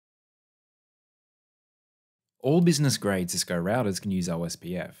All business-grade Cisco routers can use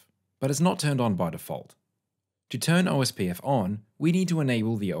OSPF, but it's not turned on by default. To turn OSPF on, we need to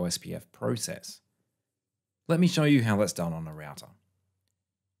enable the OSPF process. Let me show you how that's done on a router.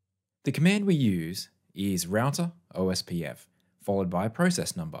 The command we use is router OSPF, followed by a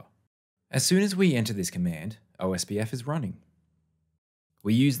process number. As soon as we enter this command, OSPF is running.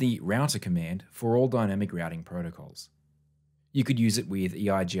 We use the router command for all dynamic routing protocols. You could use it with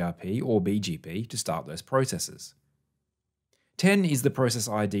EIGRP or BGP to start those processes. 10 is the process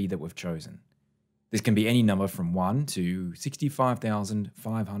ID that we've chosen. This can be any number from 1 to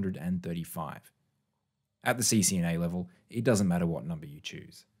 65,535. At the CCNA level, it doesn't matter what number you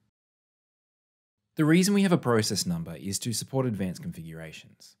choose. The reason we have a process number is to support advanced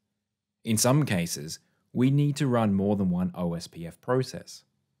configurations. In some cases, we need to run more than one OSPF process.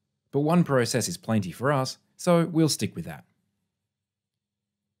 But one process is plenty for us, so we'll stick with that.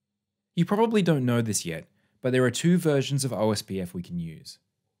 You probably don't know this yet, but there are two versions of OSPF we can use.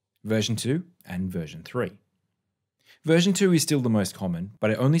 Version 2 and version 3. Version 2 is still the most common,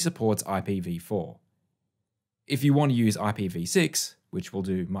 but it only supports IPv4. If you want to use IPv6, which we'll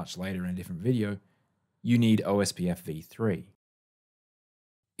do much later in a different video, you need OSPF v3.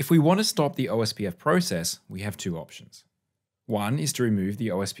 If we want to stop the OSPF process, we have two options. One is to remove the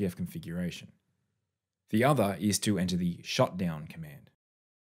OSPF configuration. The other is to enter the shutdown command.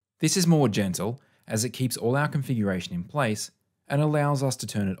 This is more gentle, as it keeps all our configuration in place and allows us to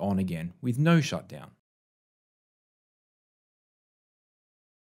turn it on again with no shutdown.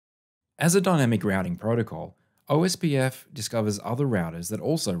 As a dynamic routing protocol, OSPF discovers other routers that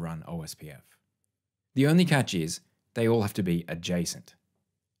also run OSPF. The only catch is, they all have to be adjacent.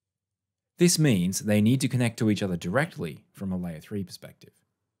 This means they need to connect to each other directly from a layer 3 perspective.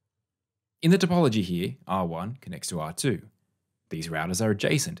 In the topology here, R1 connects to R2. These routers are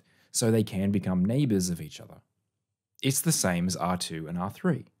adjacent, so they can become neighbors of each other. It's the same as R2 and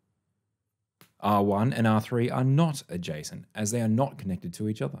R3. R1 and R3 are not adjacent, as they are not connected to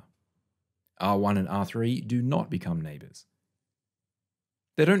each other. R1 and R3 do not become neighbors.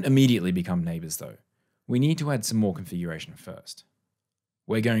 They don't immediately become neighbors though. We need to add some more configuration first.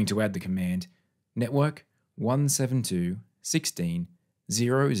 We're going to add the command network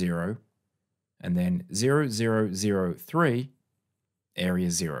 172.16.00 and then 0003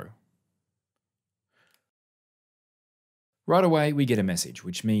 area 0. Right away, we get a message,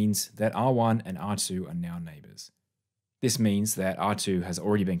 which means that R1 and R2 are now neighbors. This means that R2 has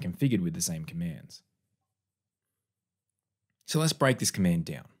already been configured with the same commands. So let's break this command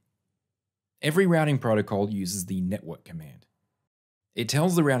down. Every routing protocol uses the network command. It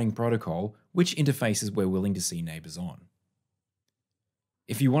tells the routing protocol which interfaces we're willing to see neighbors on.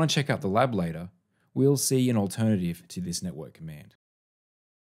 If you want to check out the lab later, we'll see an alternative to this network command.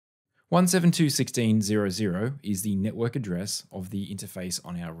 172.16.00 is the network address of the interface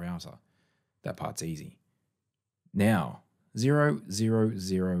on our router. That part's easy. Now,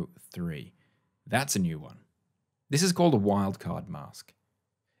 0003. That's a new one. This is called a wildcard mask.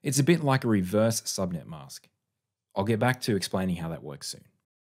 It's a bit like a reverse subnet mask. I'll get back to explaining how that works soon.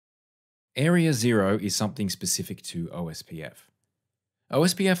 Area 0 is something specific to OSPF.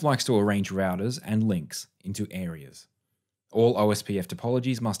 OSPF likes to arrange routers and links into areas. All OSPF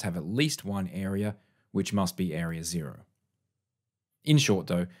topologies must have at least one area, which must be area 0. In short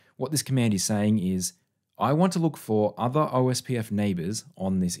though, what this command is saying is, I want to look for other OSPF neighbors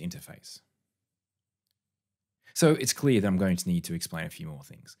on this interface. So it's clear that I'm going to need to explain a few more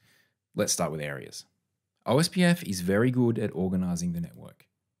things. Let's start with areas. OSPF is very good at organizing the network.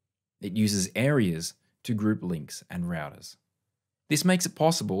 It uses areas to group links and routers. This makes it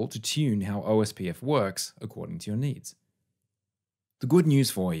possible to tune how OSPF works according to your needs. The good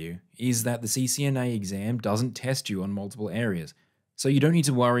news for you is that the CCNA exam doesn't test you on multiple areas, so you don't need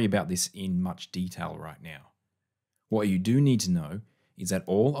to worry about this in much detail right now. What you do need to know is that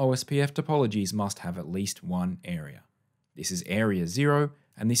all OSPF topologies must have at least one area. This is area 0,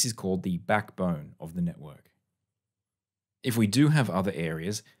 and this is called the backbone of the network. If we do have other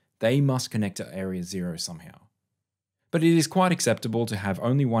areas, they must connect to area 0 somehow. But it is quite acceptable to have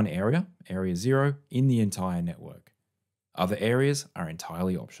only one area, area 0, in the entire network. Other areas are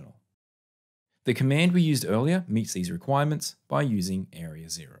entirely optional. The command we used earlier meets these requirements by using area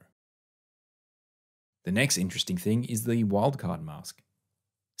 0. The next interesting thing is the wildcard mask.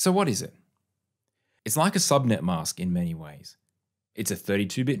 So what is it? It's like a subnet mask in many ways. It's a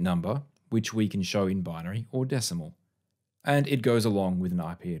 32-bit number, which we can show in binary or decimal, and it goes along with an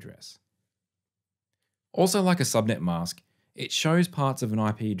IP address. Also like a subnet mask, it shows parts of an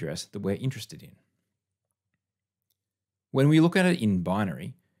IP address that we're interested in. When we look at it in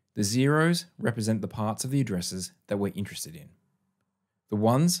binary, The zeros represent the parts of the addresses that we're interested in. The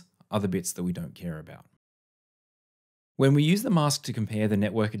ones are the bits that we don't care about. When we use the mask to compare the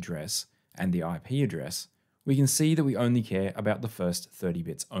network address and the IP address, we can see that we only care about the first 30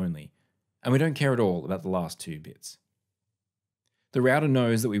 bits only, and we don't care at all about the last 2 bits. The router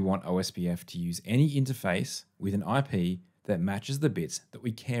knows that we want OSPF to use any interface with an IP that matches the bits that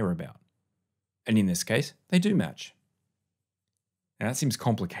we care about. And in this case, they do match. Now that seems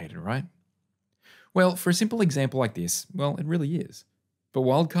complicated, right? Well, for a simple example like this, well, it really is. But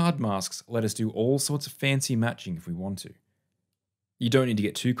wildcard masks let us do all sorts of fancy matching if we want to. You don't need to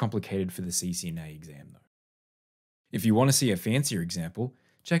get too complicated for the CCNA exam though. If you want to see a fancier example,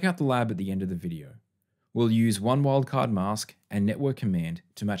 check out the lab at the end of the video. We'll use one wildcard mask and network command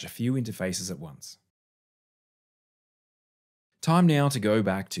to match a few interfaces at once. Time now to go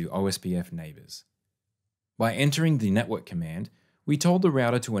back to OSPF neighbors. By entering the network command, we told the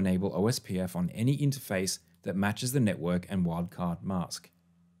router to enable OSPF on any interface that matches the network and wildcard mask,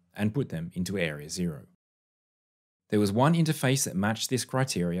 and put them into area 0. There was one interface that matched this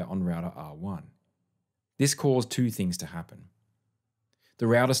criteria on router R1. This caused 2 things to happen. The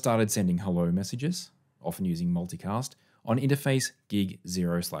router started sending hello messages, often using multicast, on interface gig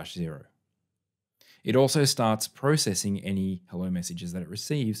 0/0. It also starts processing any hello messages that it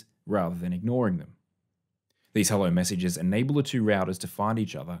receives rather than ignoring them. These hello messages enable the 2 routers to find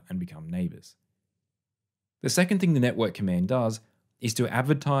each other and become neighbors. The second thing the network command does is to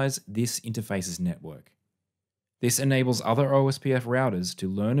advertise this interface's network. This enables other OSPF routers to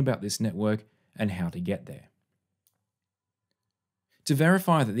learn about this network and how to get there. To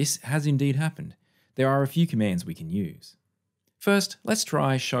verify that this has indeed happened, there are a few commands we can use. First, let's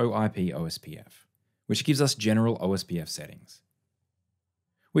try show IP OSPF, which gives us general OSPF settings.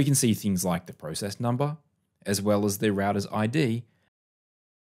 We can see things like the process number, as well as the router's ID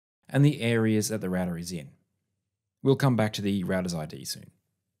and the areas that the router is in. We'll come back to the router's ID soon.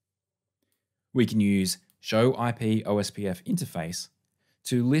 We can use show IP OSPF interface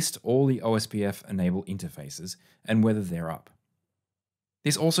to list all the OSPF enable interfaces and whether they're up.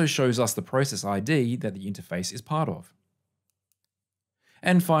 This also shows us the process ID that the interface is part of.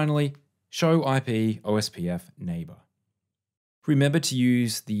 And finally, show IP OSPF Neighbor. Remember to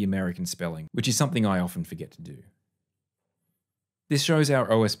use the American spelling, which is something I often forget to do. This shows our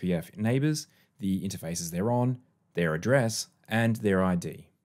OSPF neighbors, the interfaces they're on, their address, and their ID.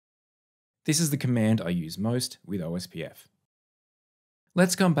 This is the command I use most with OSPF.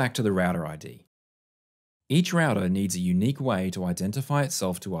 Let's come back to the router ID. Each router needs a unique way to identify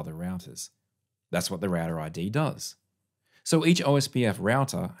itself to other routers. That's what the router ID does. So each OSPF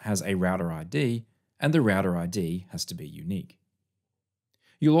router has a router ID, and the router ID has to be unique.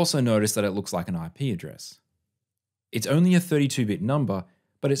 You'll also notice that it looks like an IP address. It's only a 32-bit number,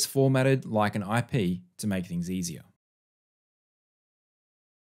 but it's formatted like an IP to make things easier.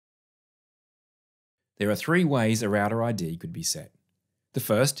 There are 3 ways a router ID could be set. The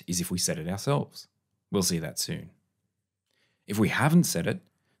first is if we set it ourselves. We'll see that soon. If we haven't set it,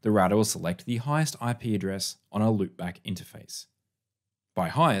 the router will select the highest IP address on a loopback interface. By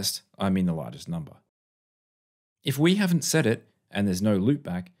highest, I mean the largest number. If we haven't set it and there's no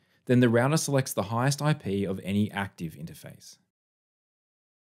loopback, then the router selects the highest IP of any active interface.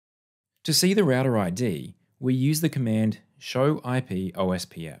 To see the router ID, we use the command show IP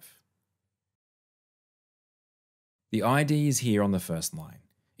OSPF. The ID is here on the first line.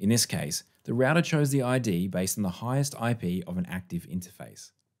 In this case, the router chose the ID based on the highest IP of an active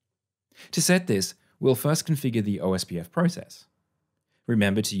interface. To set this, we'll first configure the OSPF process.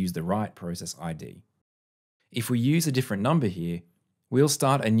 Remember to use the right process ID. If we use a different number here, we'll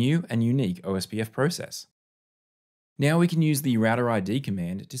start a new and unique OSPF process. Now we can use the router ID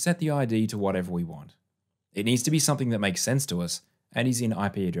command to set the ID to whatever we want. It needs to be something that makes sense to us and is in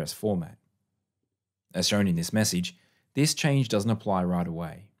IP address format. As shown in this message, this change doesn't apply right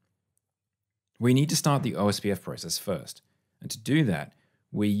away. We need to start the OSPF process first, and to do that,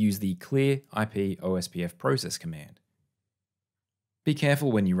 we use the clear IP OSPF process command. Be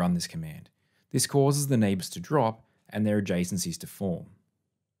careful when you run this command. This causes the neighbors to drop and their adjacencies to form.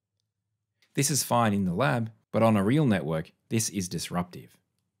 This is fine in the lab, but on a real network, this is disruptive.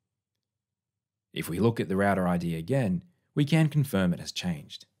 If we look at the router ID again, we can confirm it has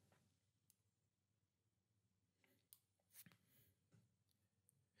changed.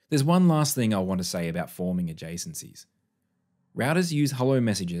 There's one last thing I want to say about forming adjacencies. Routers use hello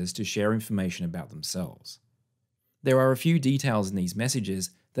messages to share information about themselves. There are a few details in these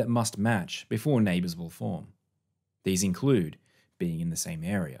messages that must match before neighbors will form. These include being in the same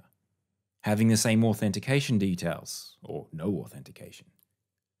area, having the same authentication details, or no authentication,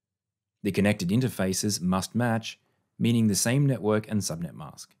 The connected interfaces must match, meaning the same network and subnet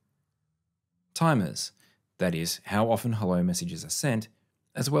mask. Timers, that is, how often hello messages are sent,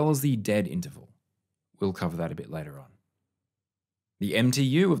 as well as the dead interval. We'll cover that a bit later on. The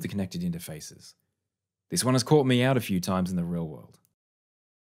MTU of the connected interfaces. This one has caught me out a few times in the real world.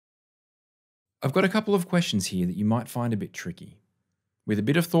 I've got a couple of questions here that you might find a bit tricky. With a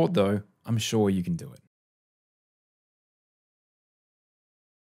bit of thought though, I'm sure you can do it.